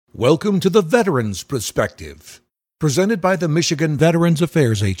Welcome to the Veterans Perspective, presented by the Michigan Veterans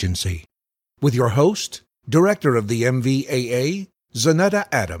Affairs Agency, with your host, Director of the MVAA, Zanetta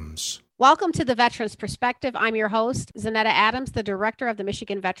Adams. Welcome to the Veterans Perspective. I'm your host, Zanetta Adams, the Director of the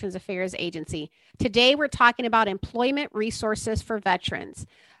Michigan Veterans Affairs Agency. Today, we're talking about employment resources for veterans.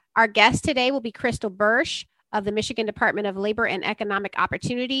 Our guest today will be Crystal Bursch of the Michigan Department of Labor and Economic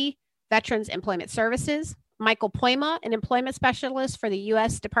Opportunity, Veterans Employment Services, Michael Poima, an employment specialist for the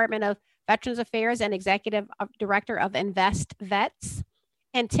U.S. Department of Veterans Affairs and Executive Director of Invest Vets,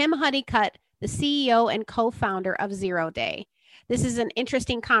 and Tim Honeycutt, the CEO and co-founder of Zero Day. This is an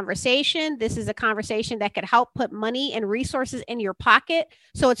interesting conversation. This is a conversation that could help put money and resources in your pocket.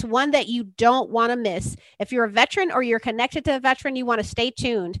 So it's one that you don't want to miss. If you're a veteran or you're connected to a veteran, you want to stay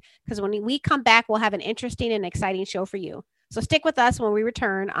tuned because when we come back, we'll have an interesting and exciting show for you. So stick with us when we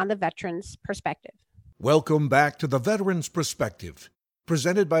return on the Veterans Perspective. Welcome back to the Veterans Perspective,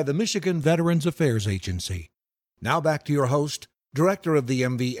 presented by the Michigan Veterans Affairs Agency. Now back to your host, Director of the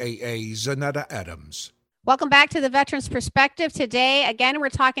MVAA, Zanetta Adams. Welcome back to the Veterans Perspective. Today, again, we're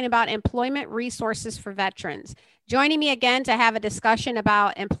talking about employment resources for veterans. Joining me again to have a discussion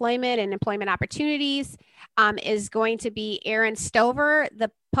about employment and employment opportunities is going to be Erin Stover, the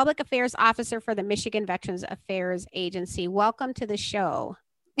Public Affairs Officer for the Michigan Veterans Affairs Agency. Welcome to the show.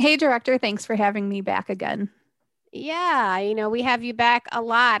 Hey, Director. Thanks for having me back again. Yeah, we have you back a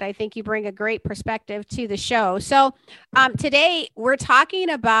lot. I think you bring a great perspective to the show. So today we're talking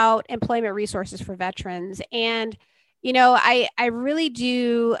about employment resources for veterans. And, I really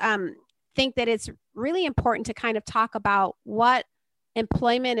do think that it's really important to kind of talk about what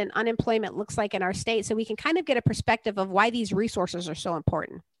employment and unemployment looks like in our state so we can kind of get a perspective of why these resources are so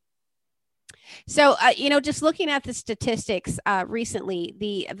important. So, just looking at the statistics recently,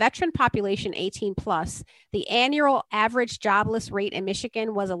 the veteran population 18 plus, the annual average jobless rate in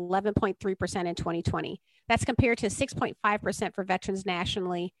Michigan was 11.3% in 2020. That's compared to 6.5% for veterans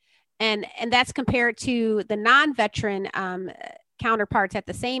nationally. And that's compared to the non-veteran counterparts at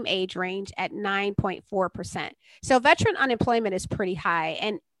the same age range at 9.4%. So veteran unemployment is pretty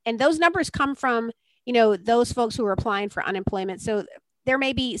high. And those numbers come from, those folks who are applying for unemployment. So there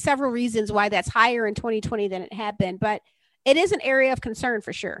may be several reasons why that's higher in 2020 than it had been, but it is an area of concern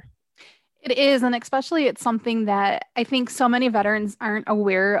for sure. It is, and especially it's something that I think so many veterans aren't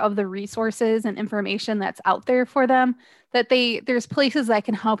aware of the resources and information that's out there for them, that there's places that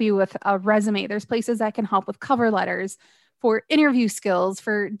can help you with a resume. There's places that can help with cover letters, for interview skills,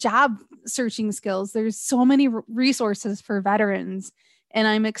 for job searching skills. There's so many resources for veterans. And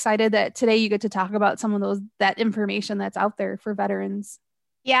I'm excited that today you get to talk about some of that information that's out there for veterans.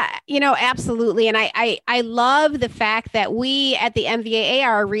 Yeah, absolutely. And I love the fact that we at the MVAA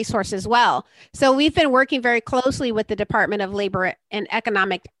are a resource as well. So we've been working very closely with the Department of Labor and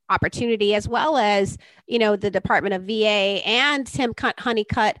Economic Opportunity, as well as, the Department of VA and Tim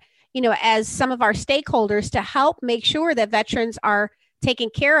Honeycutt, as some of our stakeholders to help make sure that veterans are taken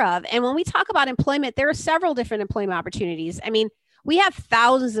care of. And when we talk about employment, there are several different employment opportunities. I mean, we have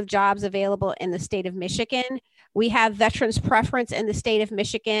thousands of jobs available in the state of Michigan. We have veterans preference in the state of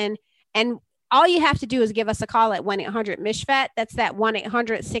Michigan. And all you have to do is give us a call at 1-800-MICHVET. That's that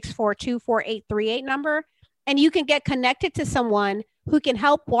 1-800-642-4838 number. And you can get connected to someone who can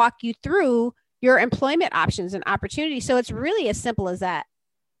help walk you through your employment options and opportunities. So it's really as simple as that.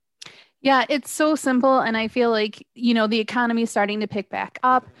 Yeah, it's so simple. And I feel like, the economy is starting to pick back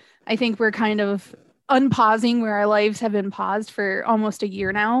up. I think we're kind of unpausing where our lives have been paused for almost a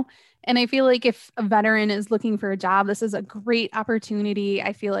year now. And I feel like if a veteran is looking for a job, this is a great opportunity.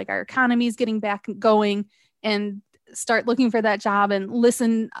 I feel like our economy is getting back going, and start looking for that job and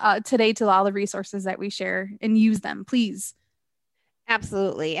listen today to all the resources that we share and use them, please.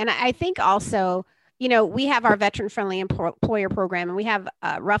 Absolutely. And I think also, we have our veteran-friendly employer program, and we have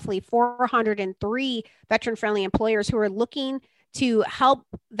roughly 403 veteran-friendly employers who are looking to help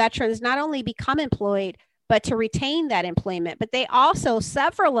veterans not only become employed, but to retain that employment. But they also,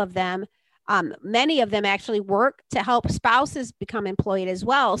 several of them, many of them actually work to help spouses become employed as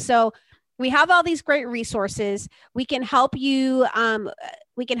well. So we have all these great resources. We can help you.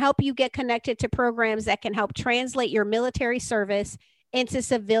 We can help you get connected to programs that can help translate your military service into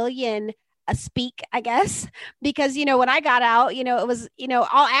civilian speak, I guess, because, when I got out, it was,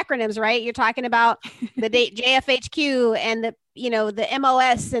 all acronyms, right? You're talking about the JFHQ and the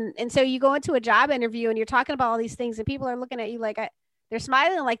MOS. And so you go into a job interview and you're talking about all these things and people are looking at you like, they're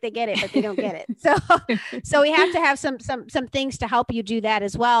smiling like they get it, but they don't get it. So we have to have some things to help you do that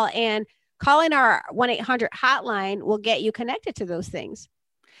as well. And calling our 1-800 hotline will get you connected to those things.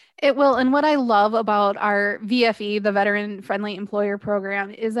 It will. And what I love about our VFE, the Veteran Friendly Employer Program,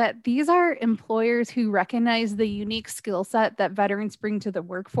 is that these are employers who recognize the unique skill set that veterans bring to the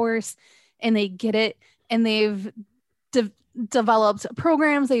workforce, and they get it. And they've developed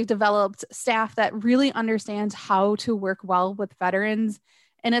programs, they've developed staff that really understands how to work well with veterans.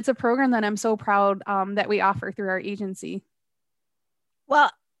 And it's a program that I'm so proud that we offer through our agency.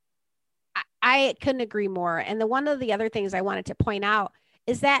 Well, I couldn't agree more. And one of the other things I wanted to point out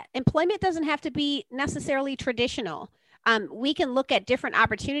is that employment doesn't have to be necessarily traditional. We can look at different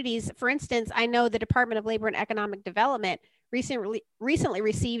opportunities. For instance, I know the Department of Labor and Economic Development recently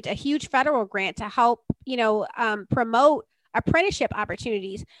received a huge federal grant to help, promote apprenticeship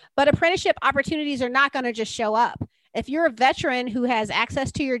opportunities. But apprenticeship opportunities are not going to just show up. If you're a veteran who has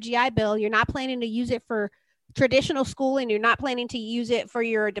access to your GI Bill, you're not planning to use it for traditional schooling, you're not planning to use it for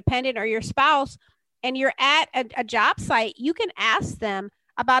your dependent or your spouse, and you're at a job site, you can ask them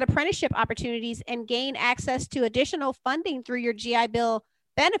about apprenticeship opportunities and gain access to additional funding through your GI Bill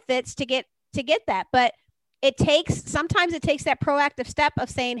benefits to get that. But sometimes it takes that proactive step of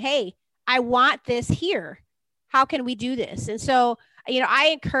saying, hey, I want this here. How can we do this? And so, I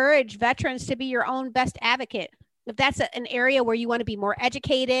encourage veterans to be your own best advocate. If that's an area where you want to be more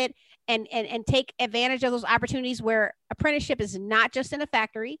educated and take advantage of those opportunities where apprenticeship is not just in a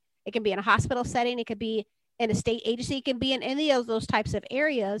factory, it can be in a hospital setting, it could be in a state agency, it can be in any of those types of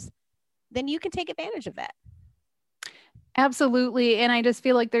areas, then you can take advantage of that. Absolutely. And I just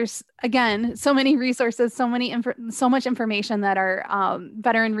feel like there's, again, so many resources, so much information that our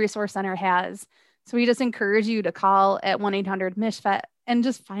Veteran Resource Center has. So we just encourage you to call at 1-800-MISHVET and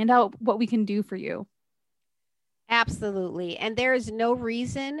just find out what we can do for you. Absolutely. And there is no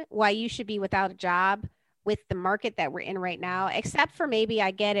reason why you should be without a job with the market that we're in right now, except for maybe,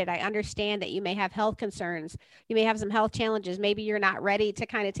 I get it. I understand that you may have health concerns. You may have some health challenges. Maybe you're not ready to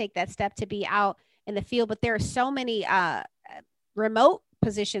kind of take that step to be out in the field, but there are so many remote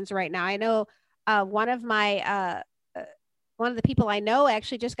positions right now. I know one of the people I know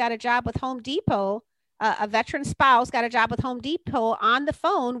actually just got a job with Home Depot. A veteran spouse got a job with Home Depot on the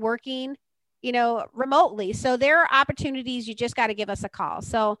phone working, remotely. So there are opportunities. You just got to give us a call.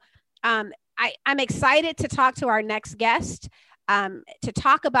 So I'm excited to talk to our next guest to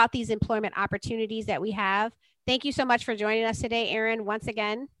talk about these employment opportunities that we have. Thank you so much for joining us today, Erin, once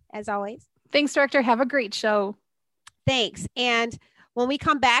again, as always. Thanks, Director. Have a great show. Thanks. And when we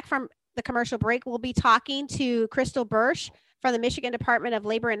come back from the commercial break, we'll be talking to Crystal Bursch from the Michigan Department of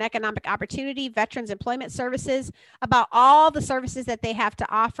Labor and Economic Opportunity, Veterans Employment Services, about all the services that they have to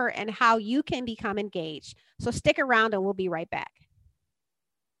offer and how you can become engaged. So stick around and we'll be right back.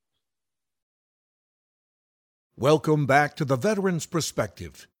 Welcome back to the Veterans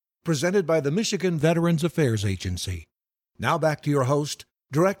Perspective, presented by the Michigan Veterans Affairs Agency. Now back to your host,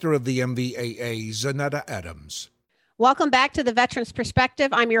 Director of the MVAA, Zanetta Adams. Welcome back to the Veterans Perspective.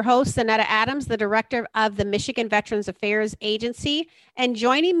 I'm your host, Zanetta Adams, the Director of the Michigan Veterans Affairs Agency. And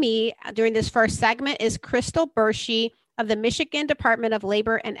joining me during this first segment is Crystal Bursch of the Michigan Department of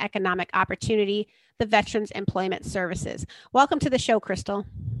Labor and Economic Opportunity, the Veterans Employment Services. Welcome to the show, Crystal.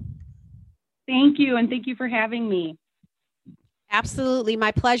 Thank you, and thank you for having me. Absolutely,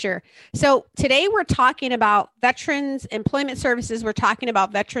 my pleasure. So today we're talking about Veterans Employment Services. We're talking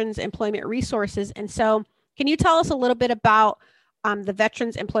about Veterans Employment Resources. And so can you tell us a little bit about the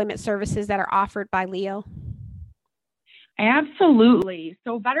Veterans Employment Services that are offered by LEO? Absolutely.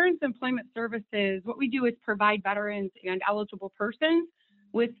 So Veterans Employment Services, what we do is provide veterans and eligible persons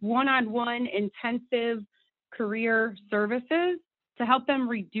with one-on-one intensive career services to help them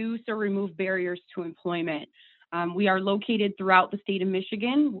reduce or remove barriers to employment. We are located throughout the state of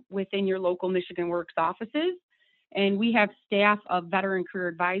Michigan within your local Michigan Works offices, and we have staff of veteran career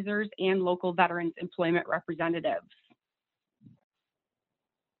advisors and local veterans employment representatives.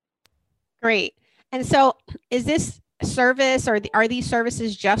 Great. And so is this service, or are these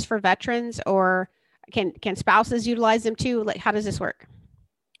services just for veterans, or can spouses utilize them too? Like, how does this work?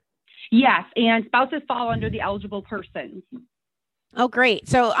 Yes, and spouses fall under the eligible persons. Oh, great.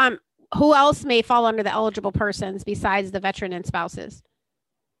 So who else may fall under the eligible persons besides the veteran and spouses?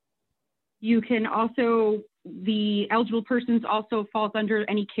 You can also, the eligible persons also falls under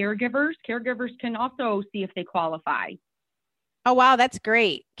any caregivers. Caregivers can also see if they qualify. Oh, wow. That's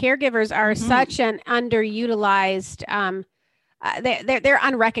great. Caregivers are such an underutilized, they're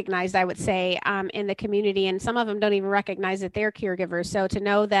unrecognized, I would say, in the community. And some of them don't even recognize that they're caregivers. So to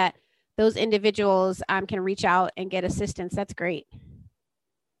know that those individuals can reach out and get assistance, that's great.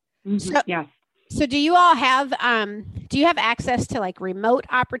 So, yes. So do you all have, do you have access to like remote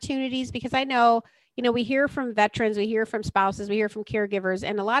opportunities? Because I know, we hear from veterans, we hear from spouses, we hear from caregivers,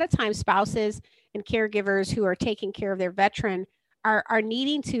 and a lot of times spouses and caregivers who are taking care of their veteran are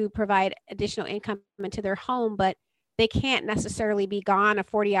needing to provide additional income into their home, but they can't necessarily be gone a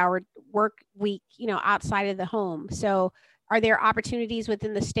 40-hour work week, outside of the home. So are there opportunities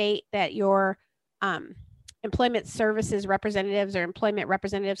within the state that your employment services representatives or employment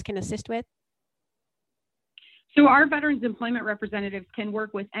representatives can assist with? So our veterans employment representatives can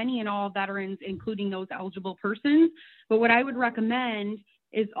work with any and all veterans, including those eligible persons. But what I would recommend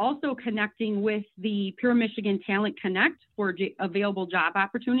is also connecting with the Pure Michigan Talent Connect for available job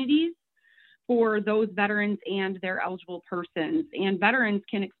opportunities for those veterans and their eligible persons. And veterans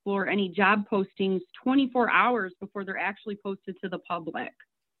can explore any job postings 24 hours before they're actually posted to the public.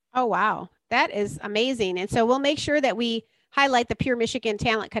 Oh, wow. That is amazing. And so we'll make sure that we highlight the Pure Michigan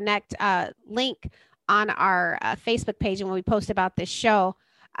Talent Connect link on our Facebook page and when we post about this show,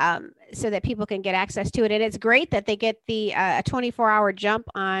 so that people can get access to it. And it's great that they get the 24-hour jump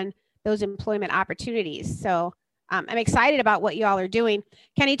on those employment opportunities. So I'm excited about what you all are doing.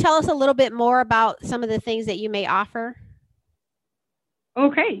 Can you tell us a little bit more about some of the things that you may offer?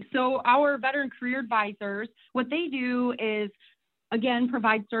 Okay, so our veteran career advisors, what they do is, again,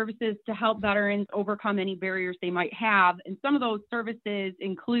 provide services to help veterans overcome any barriers they might have. And some of those services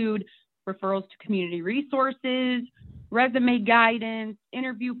include referrals to community resources, resume guidance,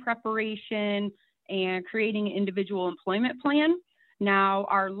 interview preparation, and creating an individual employment plan. Now,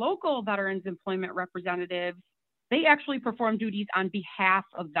 our local veterans employment representatives, they actually perform duties on behalf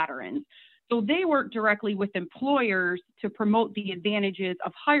of veterans. So they work directly with employers to promote the advantages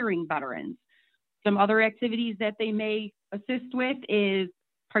of hiring veterans. Some other activities that they may assist with is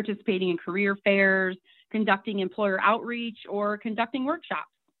participating in career fairs, conducting employer outreach, or conducting workshops.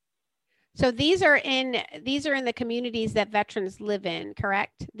 So these are in the communities that veterans live in,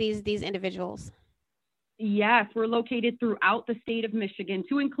 correct? These individuals. Yes, we're located throughout the state of Michigan,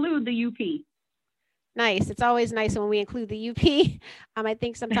 to include the UP. Nice. It's always nice when we include the UP. I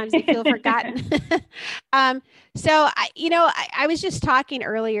think sometimes they feel forgotten. So I was just talking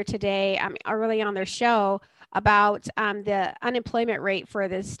earlier today, early on their show, about the unemployment rate for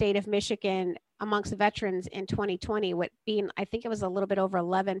the state of Michigan amongst veterans in 2020, I think it was a little bit over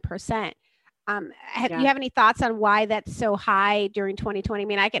 11%. Do you have any thoughts on why that's so high during 2020? I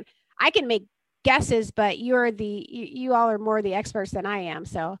mean, I can make guesses, but you all are more the experts than I am.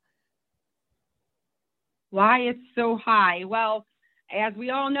 So why it's so high? Well, as we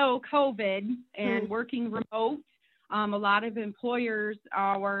all know, COVID and working remote, a lot of employers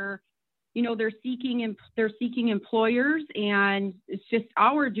are, they're seeking employers, and it's just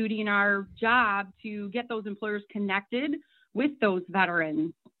our duty and our job to get those employers connected with those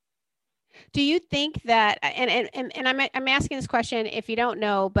veterans. Do you think that, and I'm asking this question if you don't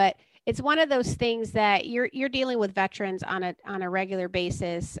know, but it's one of those things that you're dealing with veterans on a regular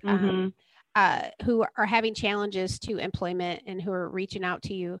basis, who are having challenges to employment and who are reaching out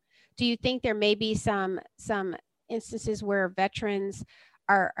to you. Do you think there may be some instances where veterans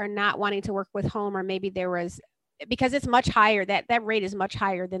are not wanting to work with home, or maybe there was, because it's much higher, that rate is much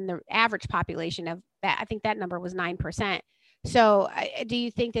higher than the average population of that. I think that number was 9%. So do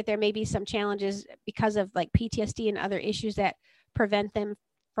you think that there may be some challenges because of like PTSD and other issues that prevent them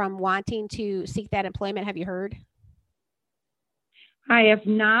from wanting to seek that employment? Have you heard? I have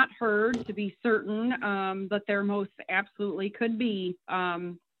not heard, to be certain, but there most absolutely could be.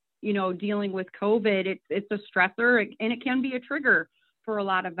 Dealing with COVID, it's a stressor, and it can be a trigger for a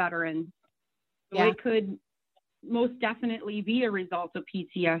lot of veterans. So yeah. It could most definitely be a result of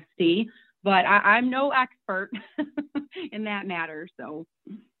PTSD, but I'm no expert in that matter. So,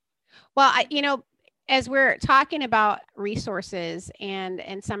 well, as we're talking about resources and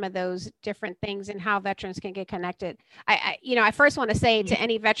some of those different things and how veterans can get connected, I first want to say to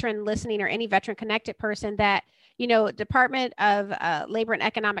any veteran listening or any veteran connected person that, Department of Labor and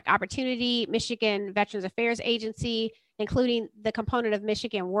Economic Opportunity, Michigan Veterans Affairs Agency, including the component of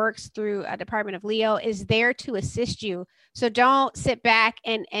Michigan Works through a Department of Leo, is there to assist you. So don't sit back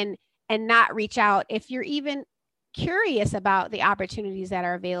and not reach out if you're even curious about the opportunities that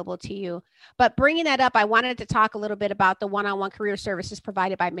are available to you. But bringing that up, I wanted to talk a little bit about the one-on-one career services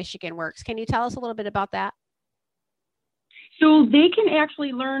provided by Michigan Works. Can you tell us a little bit about that? So they can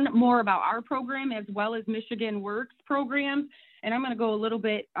actually learn more about our program as well as Michigan Works programs. And I'm going to go a little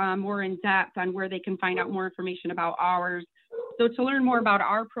bit more in depth on where they can find out more information about ours. So to learn more about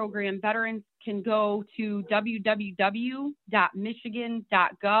our program, veterans can go to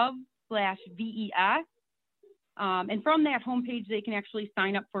www.michigan.gov/VES. And from that homepage, they can actually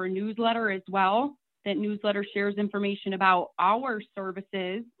sign up for a newsletter as well. That newsletter shares information about our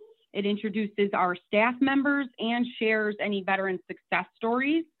services It introduces our staff members and shares any veteran success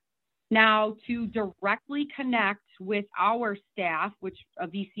stories. Now, to directly connect with our staff, which a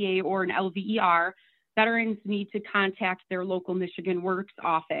VCA or an LVER, veterans need to contact their local Michigan Works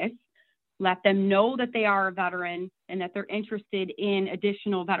office, let them know that they are a veteran and that they're interested in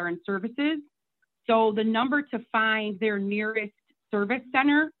additional veteran services. So the number to find their nearest service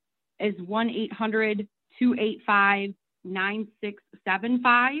center is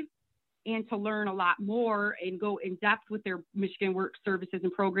 1-800-285-9675. And to learn a lot more and go in depth with their Michigan Works services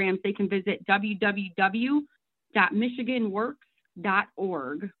and programs, they can visit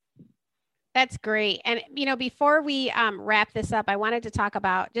www.michiganworks.org. That's great. And, before we wrap this up, I wanted to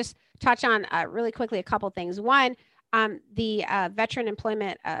touch on really quickly a couple things. One, the Veteran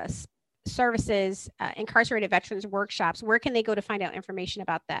Employment Services, Incarcerated Veterans Workshops. Where can they go to find out information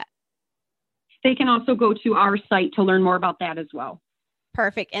about that? They can also go to our site to learn more about that as well.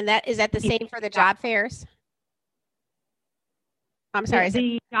 Perfect. And is that the same for the job fairs? I'm sorry.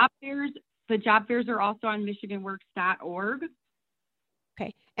 The job fairs are also on michiganworks.org.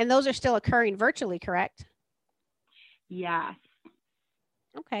 Okay. And those are still occurring virtually, correct? Yes.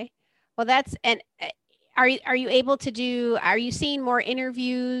 Okay. Well, are you seeing more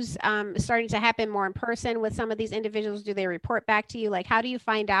interviews starting to happen more in person with some of these individuals? Do they report back to you? Like, how do you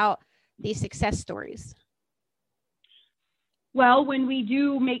find out these success stories? Well, when we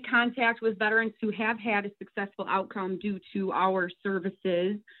do make contact with veterans who have had a successful outcome due to our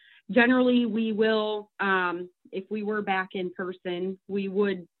services, generally we will, if we were back in person, we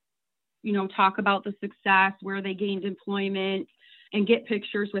would, talk about the success, where they gained employment, and get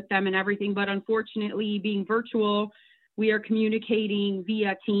pictures with them and everything. But unfortunately, being virtual, we are communicating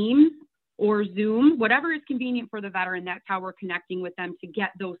via Teams or Zoom, whatever is convenient for the veteran. That's how we're connecting with them to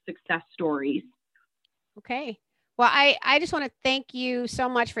get those success stories. Okay. Well, I just want to thank you so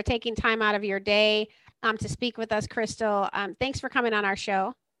much for taking time out of your day to speak with us, Crystal. Thanks for coming on our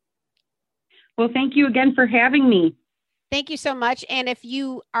show. Well, thank you again for having me. Thank you so much. And if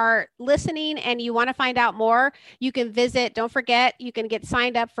you are listening and you want to find out more, you can visit, don't forget, you can get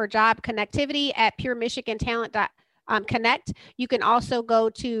signed up for job connectivity at puremichigantalent.connect. You can also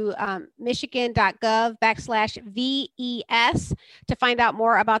go to michigan.gov/VES to find out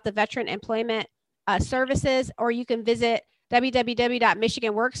more about the Veteran Employment Services, or you can visit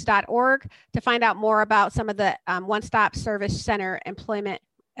www.michiganworks.org to find out more about some of the one-stop service center employment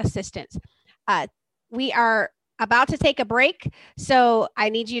assistance. We are about to take a break, so I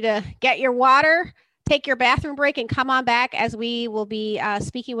need you to get your water, take your bathroom break, and come on back as we will be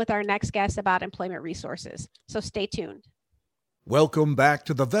speaking with our next guest about employment resources. So stay tuned. Welcome back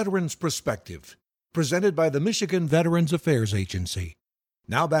to the Veterans Perspective, presented by the Michigan Veterans Affairs Agency.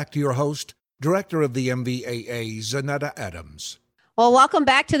 Now back to your host, Director of the MVAA, Zanetta Adams. Well, welcome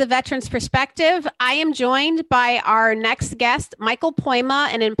back to the Veterans Perspective. I am joined by our next guest, Michael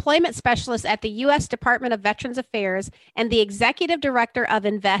Poima, an employment specialist at the U.S. Department of Veterans Affairs and the Executive Director of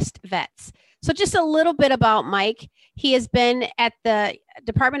Invest Vets. So just a little bit about Mike. He has been at the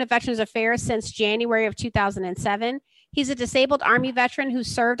Department of Veterans Affairs since January of 2007. He's a disabled Army veteran who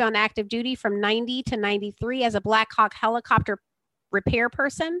served on active duty from 90 to 93 as a Black Hawk helicopter repair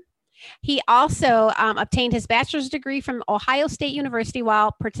person. He also obtained his bachelor's degree from Ohio State University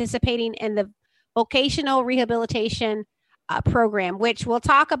while participating in the vocational rehabilitation program, which we'll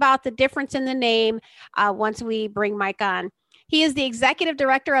talk about the difference in the name once we bring Mike on. He is the executive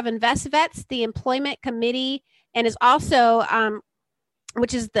director of Invest Vets, the employment committee, and is also,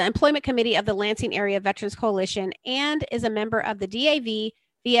 which is the employment committee of the Lansing Area Veterans Coalition, and is a member of the DAV,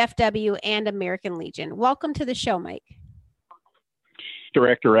 VFW, and American Legion. Welcome to the show, Mike.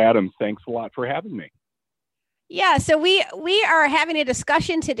 Director Adams, thanks a lot for having me. Yeah, so we are having a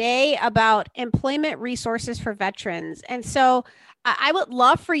discussion today about employment resources for veterans. And so I would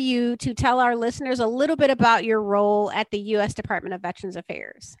love for you to tell our listeners a little bit about your role at the U.S. Department of Veterans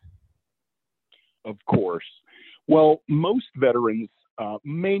Affairs. Of course. Well, most veterans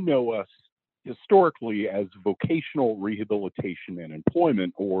may know us historically as Vocational Rehabilitation and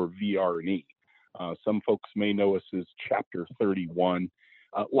Employment, or VRE. Some folks may know us as Chapter 31.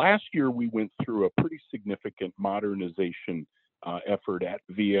 Last year, we went through a pretty significant modernization effort at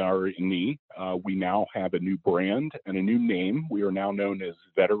VRE. We now have a new brand and a new name. We are now known as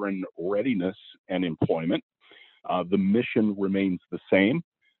Veteran Readiness and Employment. The mission remains the same.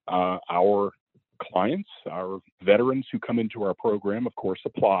 Our clients, our veterans who come into our program, of course,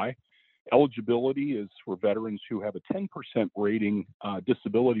 apply. Eligibility is for veterans who have a 10% rating,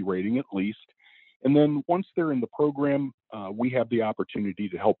 disability rating at least. And then once they're in the program, we have the opportunity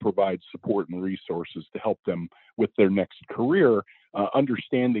to help provide support and resources to help them with their next career,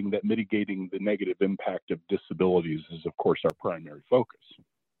 understanding that mitigating the negative impact of disabilities is, of course, our primary focus.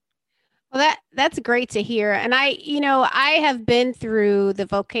 Well, that's great to hear. And I have been through the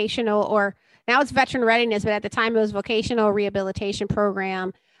vocational, or now it's veteran readiness, but at the time it was vocational rehabilitation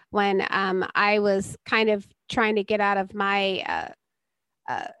program when I was kind of trying to get out of my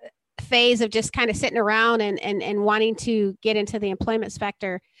phase of just kind of sitting around and wanting to get into the employment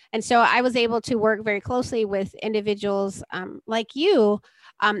sector. And so I was able to work very closely with individuals like you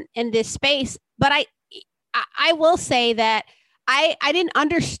in this space. But I will say that I didn't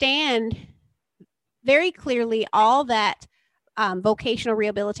understand very clearly all that vocational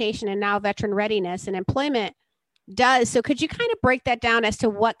rehabilitation and now veteran readiness and employment does. So could you kind of break that down as to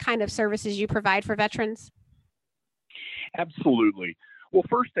what kind of services you provide for veterans? Absolutely. Well,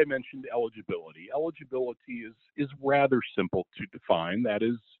 first I mentioned eligibility. Eligibility is rather simple to define. That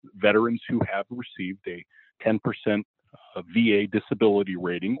is, veterans who have received a 10% VA disability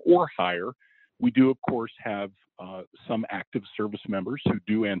rating or higher. We do, of course, have some active service members who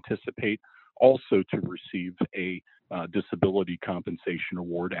do anticipate also to receive a disability compensation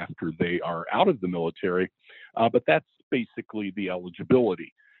award after they are out of the military, but that's basically the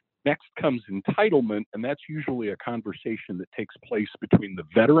eligibility. Next comes entitlement, and that's usually a conversation that takes place between the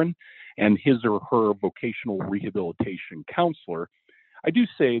veteran and his or her vocational rehabilitation counselor. I do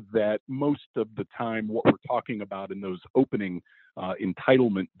say that most of the time what we're talking about in those opening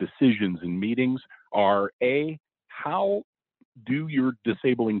entitlement decisions and meetings are how do your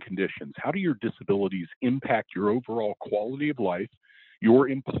disabling conditions, how do your disabilities impact your overall quality of life, your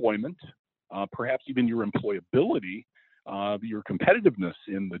employment, perhaps even your employability, your competitiveness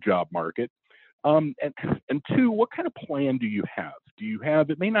in the job market, and two, what kind of plan do you have?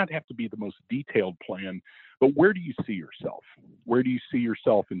 It may not have to be the most detailed plan, but where do you see yourself? Where do you see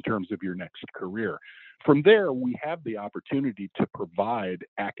yourself in terms of your next career? From there, we have the opportunity to provide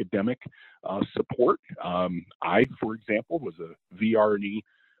academic support. I, for example, was a VRE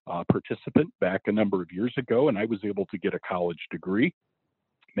participant back a number of years ago, and I was able to get a college degree.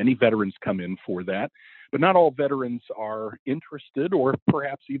 Many veterans come in for that, but not all veterans are interested or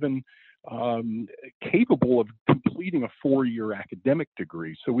perhaps even capable of completing a 4-year academic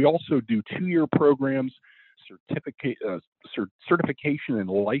degree. So we also do 2-year programs, certification and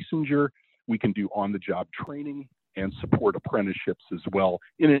licensure. We can do on-the-job training and support apprenticeships as well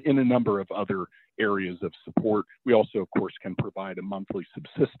in a number of other areas of support. We also, of course, can provide a monthly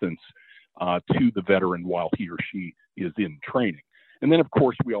subsistence to the veteran while he or she is in training. And then, of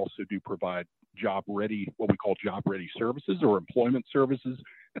course, we also do provide what we call job-ready services or employment services.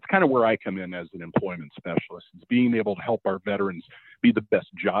 That's kind of where I come in as an employment specialist. It's being able to help our veterans be the best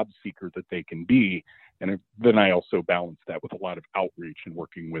job seeker that they can be. And then I also balance that with a lot of outreach and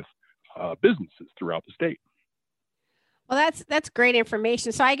working with businesses throughout the state. Well, that's great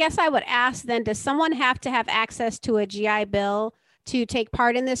information. So I guess I would ask then, does someone have to have access to a GI Bill to take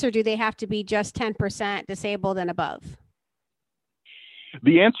part in this, or do they have to be just 10% disabled and above?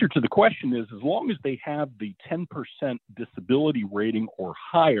 The answer to the question is, as long as they have the 10% disability rating or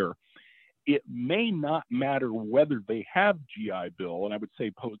higher, it may not matter whether they have GI Bill, and I would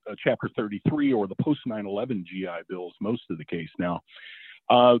say Chapter 33 or the post 9/11 GI Bill is most of the case now.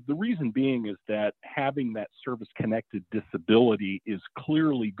 The reason being is that having that service-connected disability is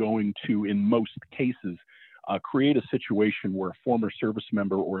clearly going to, in most cases, create a situation where a former service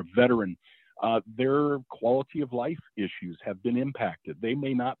member or a veteran, their quality of life issues have been impacted. They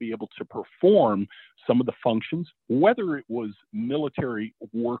may not be able to perform some of the functions, whether it was military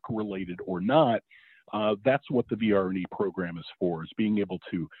work related or not. That's what the VRE program is for, is being able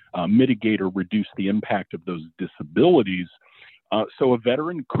to mitigate or reduce the impact of those disabilities. So a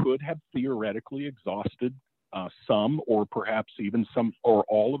veteran could have theoretically exhausted some or perhaps even some or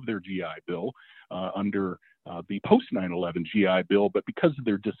all of their GI Bill under the post 9/11 GI Bill, but because of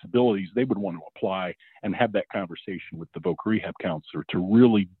their disabilities, they would want to apply and have that conversation with the voc rehab counselor to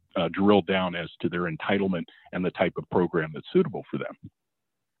really drill down as to their entitlement and the type of program that's suitable for them.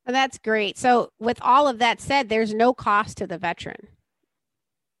 Well, that's great. So with all of that said, there's no cost to the veteran,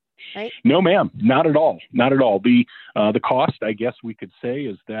 right? No, ma'am, not at all. Not at all. The cost, I guess we could say,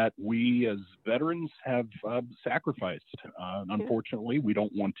 is that we as veterans have sacrificed. Unfortunately, we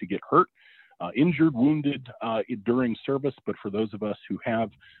don't want to get hurt, injured, wounded during service, but for those of us who have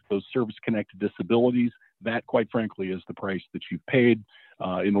those service-connected disabilities, that, quite frankly, is the price that you've paid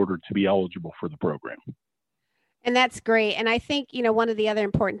in order to be eligible for the program. And that's great. And I think, one of the other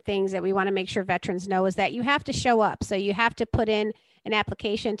important things that we want to make sure veterans know is that you have to show up. So you have to put in an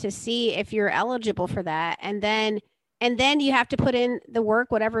application to see if you're eligible for that. And then you have to put in the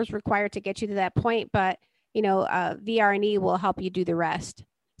work, whatever is required to get you to that point. But VRE will help you do the rest.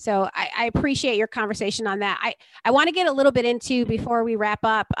 So I appreciate your conversation on that. I want to get a little bit into, before we wrap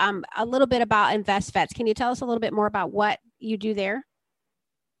up, a little bit about InvestVets. Can you tell us a little bit more about what you do there?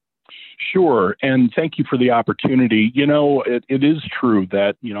 Sure. And thank you for the opportunity. It is true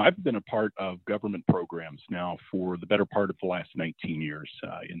that, I've been a part of government programs now for the better part of the last 19 years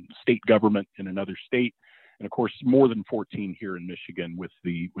in state government in another state. And of course, more than 14 here in Michigan with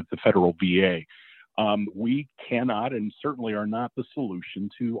the federal VA. We cannot and certainly are not the solution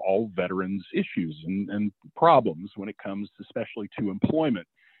to all veterans' issues and problems when it comes especially to employment.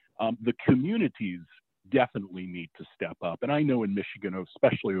 The communities definitely need to step up. And I know in Michigan,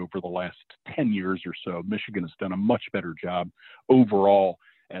 especially over the last 10 years or so, Michigan has done a much better job overall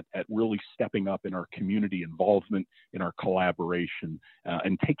at really stepping up in our community involvement, in our collaboration,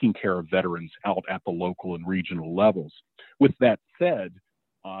 and taking care of veterans out at the local and regional levels. With that said,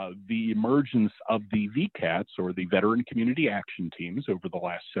 the emergence of the VCATs, or the Veteran Community Action Teams, over the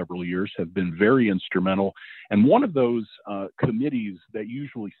last several years have been very instrumental. And one of those committees that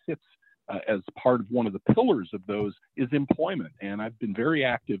usually sits as part of one of the pillars of those is employment. And I've been very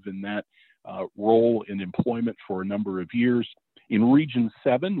active in that role in employment for a number of years. In Region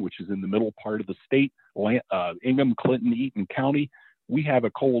 7, which is in the middle part of the state, Ingham, Clinton, Eaton County, we have a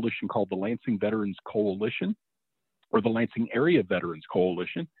coalition called the Lansing Veterans Coalition, or the Lansing Area Veterans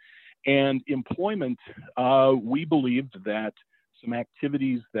Coalition. And employment, we believed that some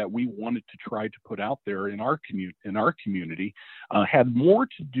activities that we wanted to try to put out there in our community had more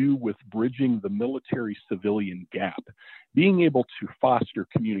to do with bridging the military-civilian gap, being able to foster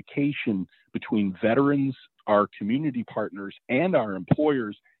communication between veterans, our community partners, and our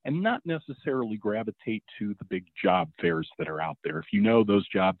employers, and not necessarily gravitate to the big job fairs that are out there. If you know, those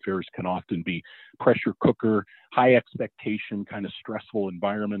job fairs can often be pressure cooker, high expectation, kind of stressful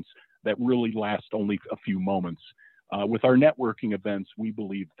environments that really last only a few moments. With our networking events, we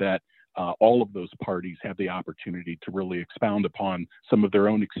believe that all of those parties have the opportunity to really expound upon some of their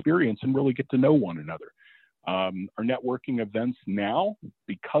own experience and really get to know one another. Our networking events now,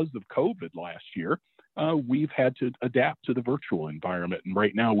 because of COVID last year, we've had to adapt to the virtual environment. And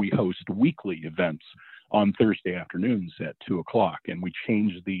right now we host weekly events on Thursday afternoons at 2:00, and we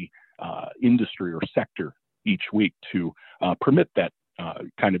change the industry or sector each week to permit that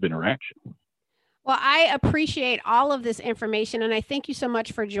kind of interaction. Well, I appreciate all of this information, and I thank you so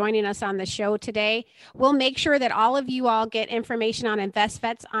much for joining us on the show today. We'll make sure that all of you all get information on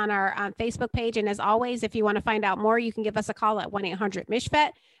InvestVets on our Facebook page. And as always, if you want to find out more, you can give us a call at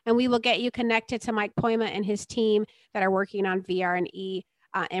 1-800-MISHVET, and we will get you connected to Mike Poima and his team that are working on VR&E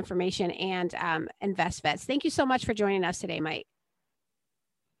information and InvestVets. Thank you so much for joining us today, Mike.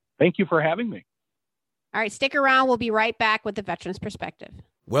 Thank you for having me. All right, stick around. We'll be right back with the Veterans Perspective.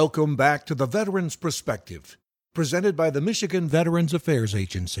 Welcome back to the Veterans Perspective, presented by the Michigan Veterans Affairs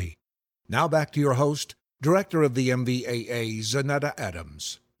Agency. Now back to your host, Director of the MVAA, Zanetta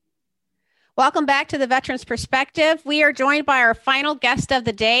Adams. Welcome back to the Veterans Perspective. We are joined by our final guest of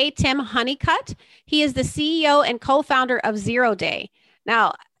the day, Tim Honeycutt. He is the CEO and co-founder of Zero Day.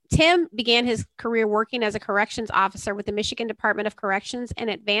 Now, Tim began his career working as a corrections officer with the Michigan Department of Corrections and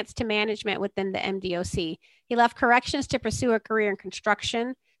advanced to management within the MDOC. He left corrections to pursue a career in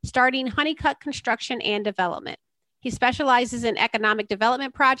construction, starting Honeycutt Construction and Development. He specializes in economic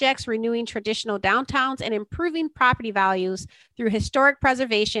development projects, renewing traditional downtowns, and improving property values through historic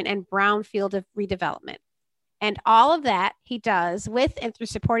preservation and brownfield redevelopment. And all of that he does with and through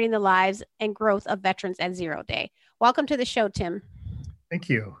supporting the lives and growth of veterans at Zero Day. Welcome to the show, Tim. Thank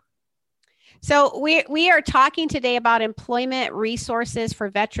you. So we are talking today about employment resources for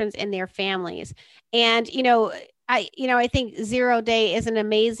veterans and their families. And, I think Zero Day is an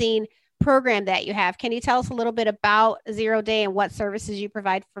amazing program that you have. Can you tell us a little bit about Zero Day and what services you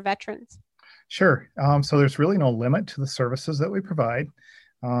provide for veterans? Sure. So there's really no limit to the services that we provide.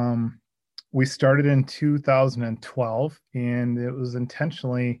 We started in 2012, and it was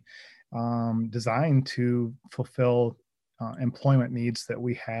intentionally designed to fulfill employment needs that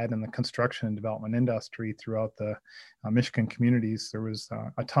we had in the construction and development industry throughout the Michigan communities. There was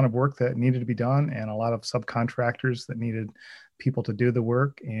a ton of work that needed to be done and a lot of subcontractors that needed people to do the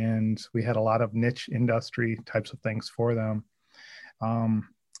work. And we had a lot of niche industry types of things for them.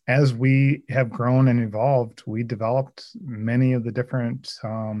 As we have grown and evolved, we developed many of the different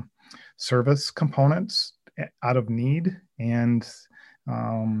service components out of need and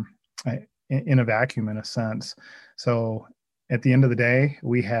in a vacuum, in a sense. So at the end of the day,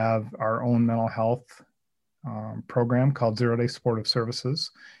 we have our own mental health program called Zero Day Supportive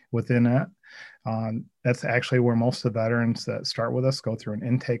Services. Within it, That's actually where most of the veterans that start with us go through an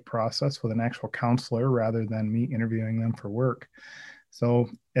intake process with an actual counselor rather than me interviewing them for work. So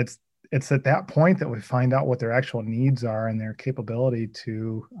it's at that point that we find out what their actual needs are and their capability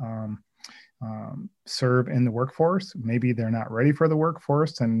to serve in the workforce. Maybe they're not ready for the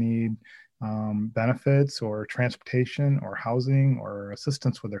workforce and need benefits or transportation or housing or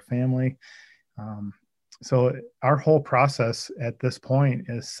assistance with their family. So our whole process at this point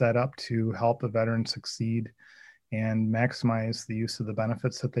is set up to help the veteran succeed and maximize the use of the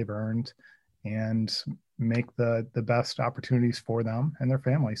benefits that they've earned and make the best opportunities for them and their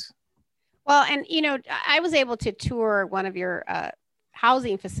families. Well, and I was able to tour one of your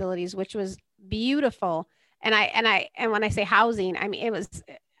housing facilities, which was beautiful. And when I say housing, I mean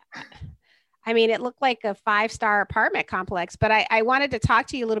it looked like a 5-star apartment complex. But I wanted to talk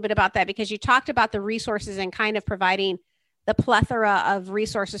to you a little bit about that because you talked about the resources and kind of providing the plethora of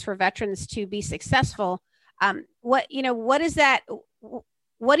resources for veterans to be successful. What is that?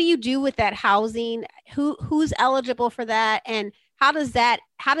 What do you do with that housing? Who's eligible for that? And how does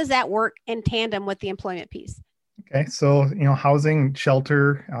that work in tandem with the employment piece? Okay, so housing,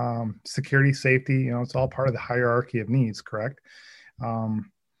 shelter, security, safety, it's all part of the hierarchy of needs, correct?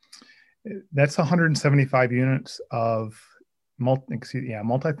 That's 175 units of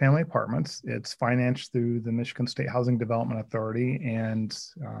multifamily apartments. It's financed through the Michigan State Housing Development Authority and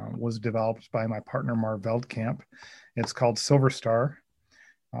was developed by my partner Marv Veldkamp. It's called Silver Star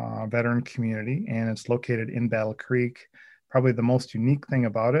Veteran Community, and it's located in Battle Creek. Probably the most unique thing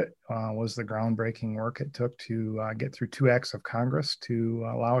about it was the groundbreaking work it took to get through 2 acts of Congress to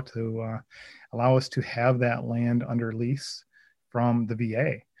allow us to have that land under lease from the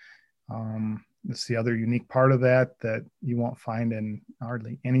VA. That's the other unique part of that you won't find in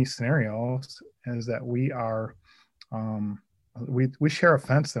hardly any scenarios is that we are we share a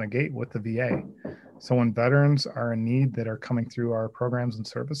fence and a gate with the VA. So when veterans are in need that are coming through our programs and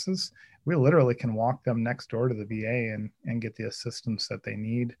services, we literally can walk them next door to the VA and get the assistance that they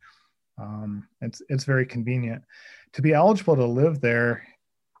need. It's very convenient. To be eligible to live there,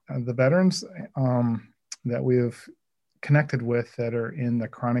 the veterans that we have connected with that are in the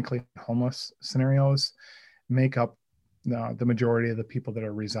chronically homeless scenarios make up the majority of the people that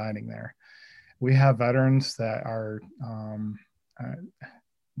are residing there. We have veterans that are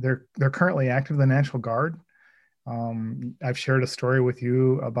they're currently active in the National Guard. I've shared a story with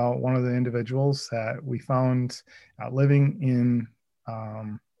you about one of the individuals that we found living in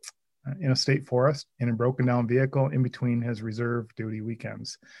a state forest in a broken down vehicle in between his reserve duty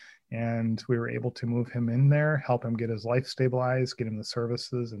weekends. And we were able to move him in there, help him get his life stabilized, get him the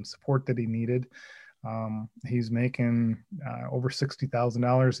services and support that he needed. He's making over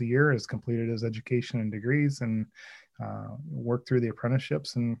 $60,000 a year, has completed his education and degrees and worked through the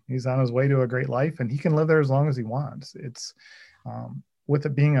apprenticeships, and he's on his way to a great life, and he can live there as long as he wants. It's with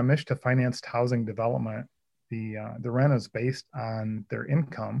it being a MSHDA financed housing development, the rent is based on their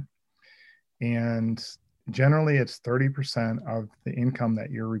income, and generally it's 30% of the income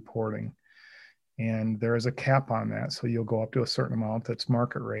that you're reporting. And there is a cap on that. So you'll go up to a certain amount that's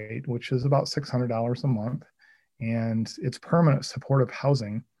market rate, which is about $600 a month. And it's permanent supportive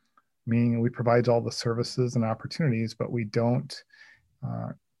housing, meaning we provide all the services and opportunities, but we don't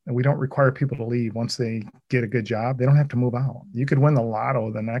require people to leave once they get a good job. They don't have to move out. You could win the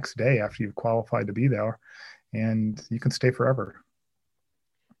lotto the next day after you've qualified to be there, and you can stay forever.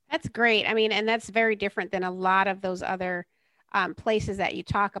 That's great. I mean, and that's very different than a lot of those other places that you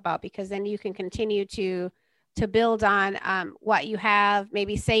talk about, because then you can continue to build on what you have,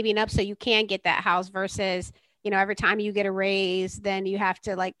 maybe saving up so you can get that house versus, every time you get a raise, then you have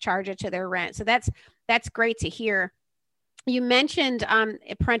to charge it to their rent. So that's great to hear. You mentioned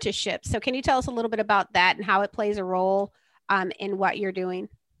apprenticeships. So can you tell us a little bit about that and how it plays a role in what you're doing?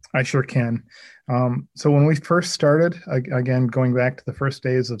 I sure can. So when we first started, again, going back to the first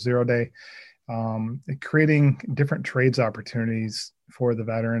days of Zero Day, creating different trades opportunities for the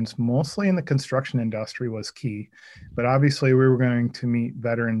veterans, mostly in the construction industry, was key. But obviously we were going to meet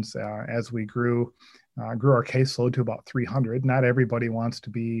veterans as we grew our caseload to about 300. Not everybody wants to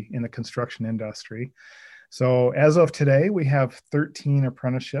be in the construction industry. So as of today, we have 13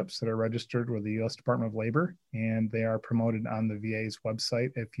 apprenticeships that are registered with the U.S. Department of Labor, and they are promoted on the VA's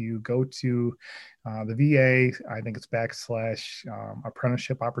website. If you go to the VA, I think it's /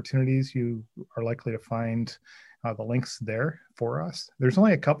 apprenticeship opportunities, you are likely to find the links there for us. There's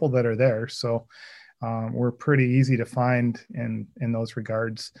only a couple that are there. So we're pretty easy to find in those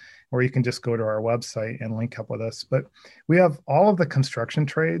regards, or you can just go to our website and link up with us. But we have all of the construction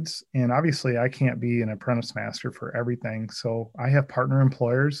trades, and obviously I can't be an apprentice master for everything. So I have partner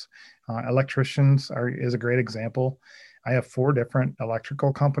employers. Electricians is a great example. I have 4 different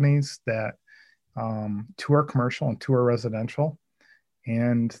electrical companies that 2 are commercial and 2 are residential,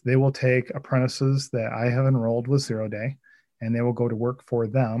 and they will take apprentices that I have enrolled with 0 day, and they will go to work for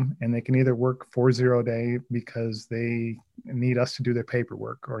them, and they can either work for 0 day because they need us to do their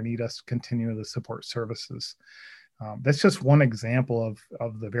paperwork or need us to continue the support services. That's just one example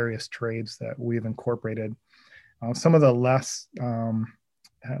of the various trades that we've incorporated. Some of the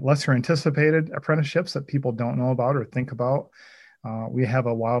lesser anticipated apprenticeships that people don't know about or think about. We have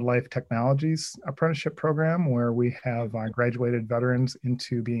a wildlife technologies apprenticeship program where we have graduated veterans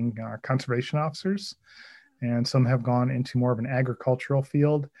into being conservation officers, and some have gone into more of an agricultural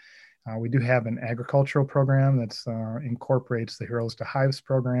field. We do have an agricultural program that incorporates the Heroes to Hives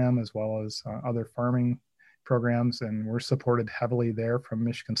program as well as other farming programs, and we're supported heavily there from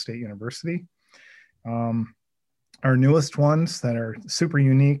Michigan State University. Our newest ones that are super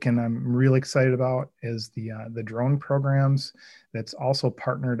unique and I'm really excited about is the drone programs. That's also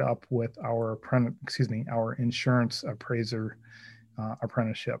partnered up with our insurance appraiser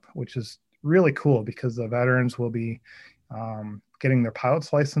apprenticeship, which is really cool because the veterans will be getting their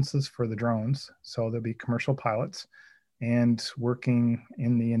pilot's licenses for the drones. So they'll be commercial pilots and working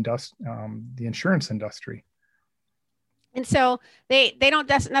in the insurance industry. And so they don't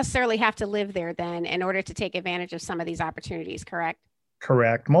necessarily have to live there then in order to take advantage of some of these opportunities, correct?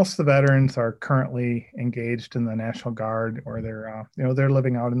 Correct. Most of the veterans are currently engaged in the National Guard, or they're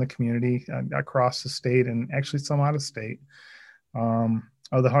living out in the community across the state and actually some out of state. Of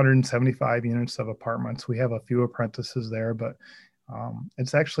the 175 units of apartments, we have a few apprentices there, but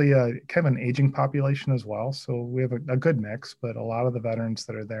it's actually kind of an aging population as well. So we have a good mix, but a lot of the veterans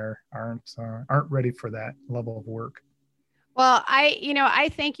that are there aren't ready for that level of work. Well,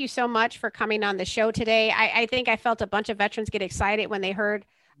 I thank you so much for coming on the show today. I think I felt a bunch of veterans get excited when they heard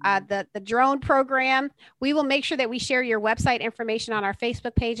the drone program. We will make sure that we share your website information on our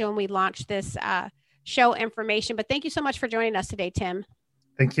Facebook page when we launch this show information. But thank you so much for joining us today, Tim.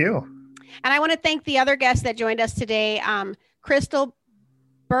 Thank you. And I want to thank the other guests that joined us today, Crystal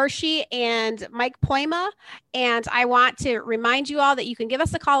Bershi and Mike Poima. And I want to remind you all that you can give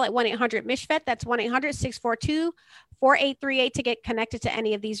us a call at 1-800-MISHVET. That's 1-800-642-4838 to get connected to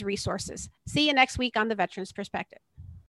any of these resources. See you next week on The Veterans Perspective.